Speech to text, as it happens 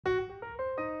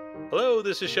Hello,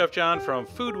 this is Chef John from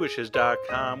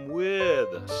foodwishes.com with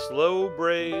slow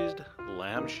braised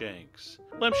lamb shanks.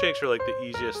 Lamb shanks are like the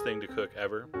easiest thing to cook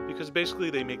ever because basically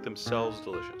they make themselves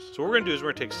delicious. So what we're going to do is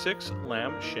we're going to take 6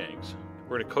 lamb shanks.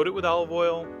 We're going to coat it with olive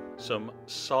oil, some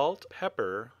salt,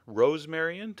 pepper,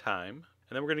 rosemary, and thyme.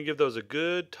 And then we're going to give those a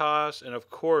good toss. And of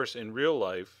course, in real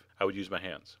life, I would use my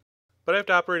hands. But I have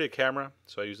to operate a camera,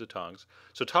 so I use the tongs.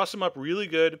 So toss them up really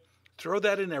good. Throw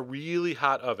that in a really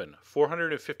hot oven,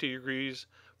 450 degrees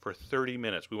for 30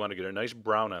 minutes. We want to get a nice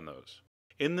brown on those.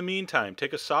 In the meantime,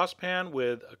 take a saucepan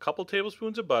with a couple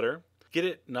tablespoons of butter. Get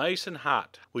it nice and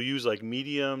hot. We'll use like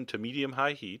medium to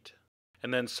medium-high heat.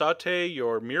 And then saute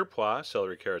your mirepoix,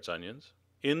 celery, carrots, onions,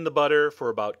 in the butter for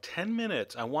about 10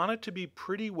 minutes. I want it to be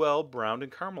pretty well browned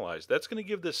and caramelized. That's going to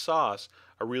give this sauce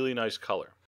a really nice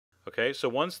color. Okay, so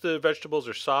once the vegetables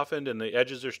are softened and the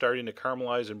edges are starting to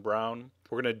caramelize and brown,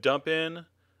 we're going to dump in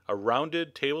a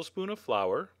rounded tablespoon of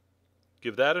flour,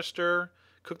 give that a stir,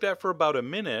 cook that for about a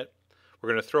minute.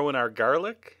 We're going to throw in our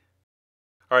garlic.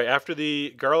 All right, after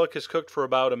the garlic is cooked for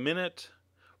about a minute,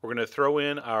 we're going to throw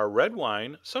in our red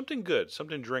wine, something good,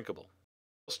 something drinkable.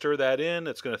 Stir that in,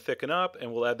 it's going to thicken up,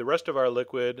 and we'll add the rest of our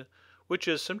liquid, which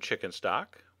is some chicken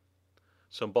stock,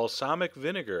 some balsamic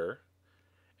vinegar,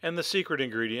 and the secret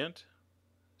ingredient,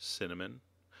 cinnamon.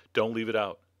 Don't leave it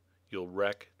out. You'll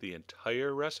wreck the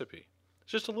entire recipe.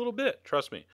 Just a little bit,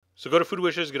 trust me. So go to Food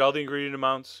Wishes, get all the ingredient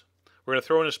amounts. We're going to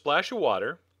throw in a splash of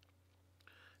water,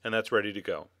 and that's ready to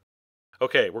go.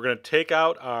 Okay, we're going to take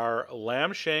out our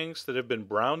lamb shanks that have been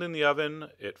browned in the oven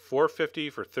at 450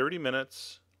 for 30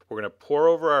 minutes. We're going to pour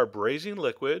over our braising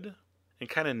liquid and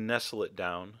kind of nestle it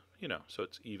down, so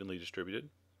it's evenly distributed.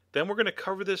 Then we're going to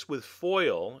cover this with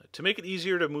foil. To make it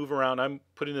easier to move around, I'm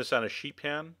putting this on a sheet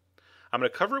pan. I'm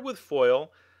going to cover it with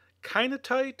foil, kind of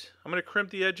tight. I'm going to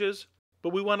crimp the edges,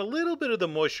 but we want a little bit of the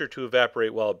moisture to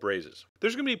evaporate while it braises.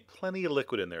 There's going to be plenty of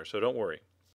liquid in there, so don't worry.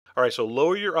 All right, so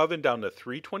lower your oven down to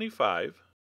 325.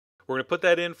 We're going to put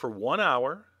that in for 1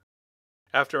 hour.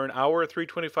 After an hour at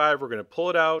 325, we're going to pull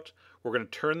it out. We're going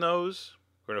to turn those.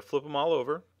 We're going to flip them all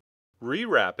over.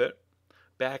 Rewrap it.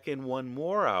 Back in 1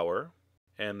 more hour.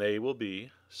 And they will be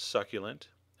succulent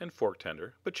and fork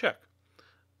tender, but check.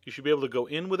 You should be able to go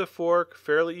in with a fork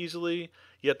fairly easily,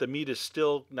 yet the meat is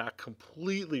still not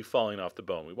completely falling off the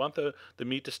bone. We want the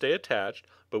meat to stay attached,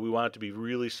 but we want it to be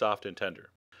really soft and tender.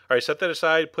 All right, set that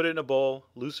aside, put it in a bowl,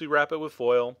 loosely wrap it with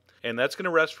foil, and that's going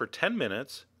to rest for 10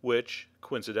 minutes, which,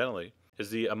 coincidentally, is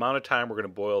the amount of time we're going to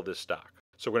boil this stock.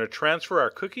 So we're going to transfer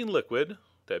our cooking liquid,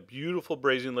 that beautiful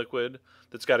braising liquid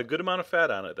that's got a good amount of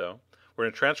fat on it, though. We're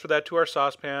going to transfer that to our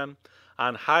saucepan.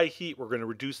 On high heat, we're going to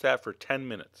reduce that for 10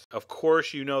 minutes. Of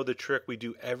course, you know the trick we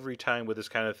do every time with this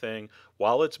kind of thing.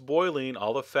 While it's boiling,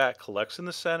 all the fat collects in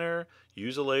the center.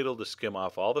 Use a ladle to skim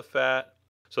off all the fat.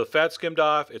 So the fat skimmed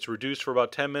off, it's reduced for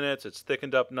about 10 minutes. It's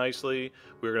thickened up nicely.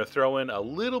 We're going to throw in a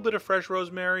little bit of fresh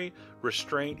rosemary.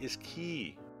 Restraint is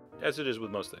key, as it is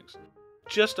with most things.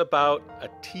 Just about a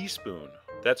teaspoon.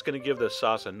 That's going to give the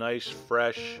sauce a nice,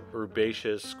 fresh,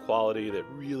 herbaceous quality that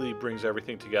really brings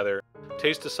everything together.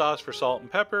 Taste the sauce for salt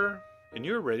and pepper, and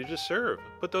you're ready to serve.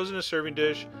 Put those in a serving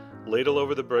dish, ladle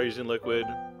over the braising liquid.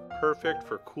 Perfect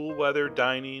for cool weather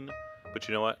dining. But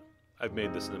you know what? I've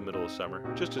made this in the middle of summer.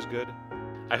 Just as good.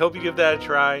 I hope you give that a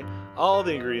try. All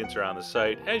the ingredients are on the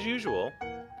site, as usual.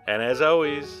 And as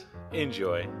always,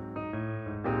 enjoy.